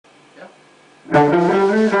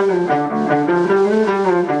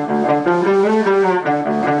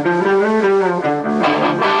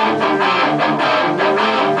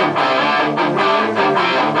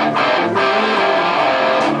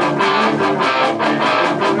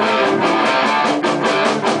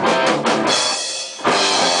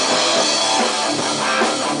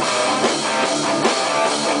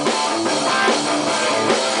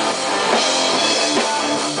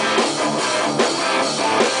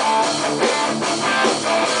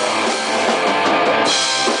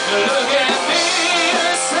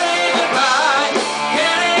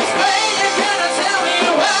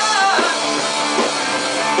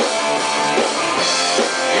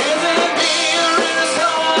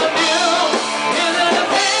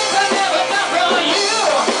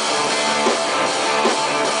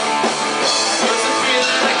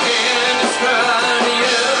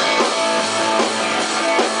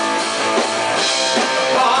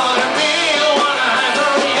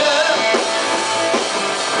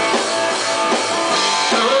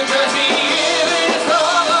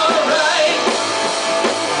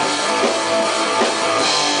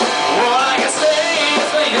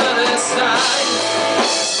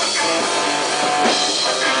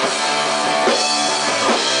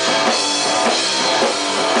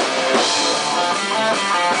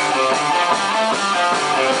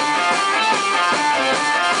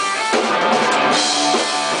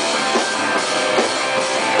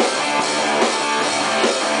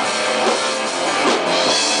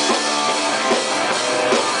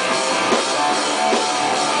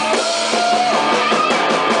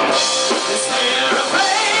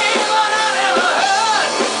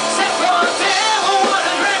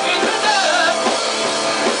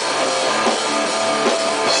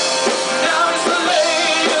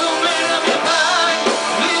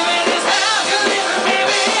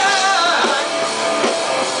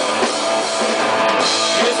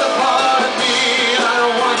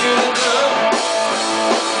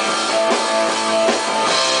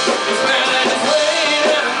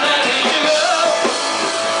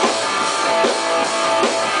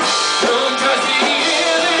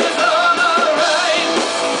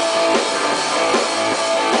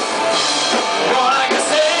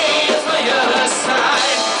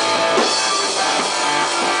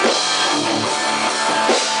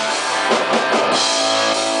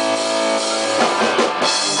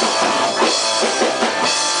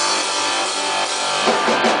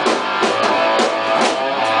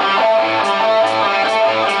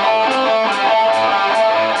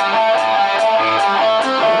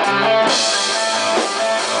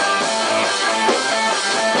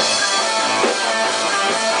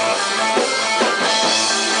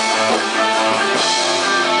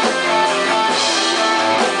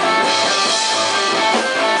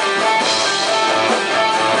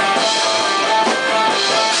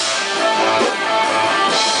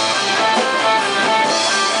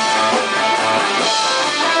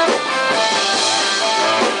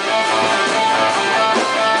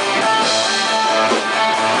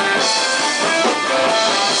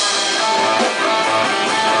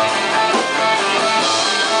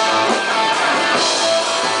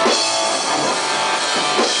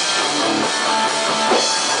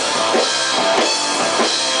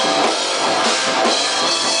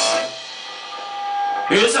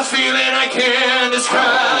It's a feeling I can't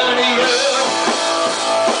describe to you.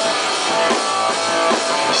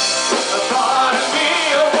 A part of me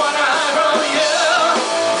I want to hide from you.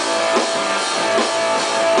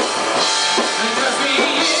 Just be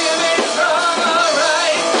even strong,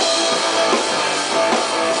 alright.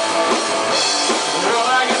 All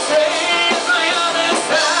I can say is my other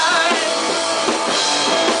side.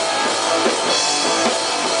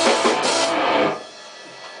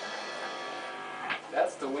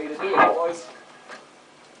 That's the way to do it, boys.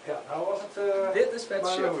 Ja, nou was het Dit is vet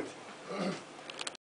maar shit. goed.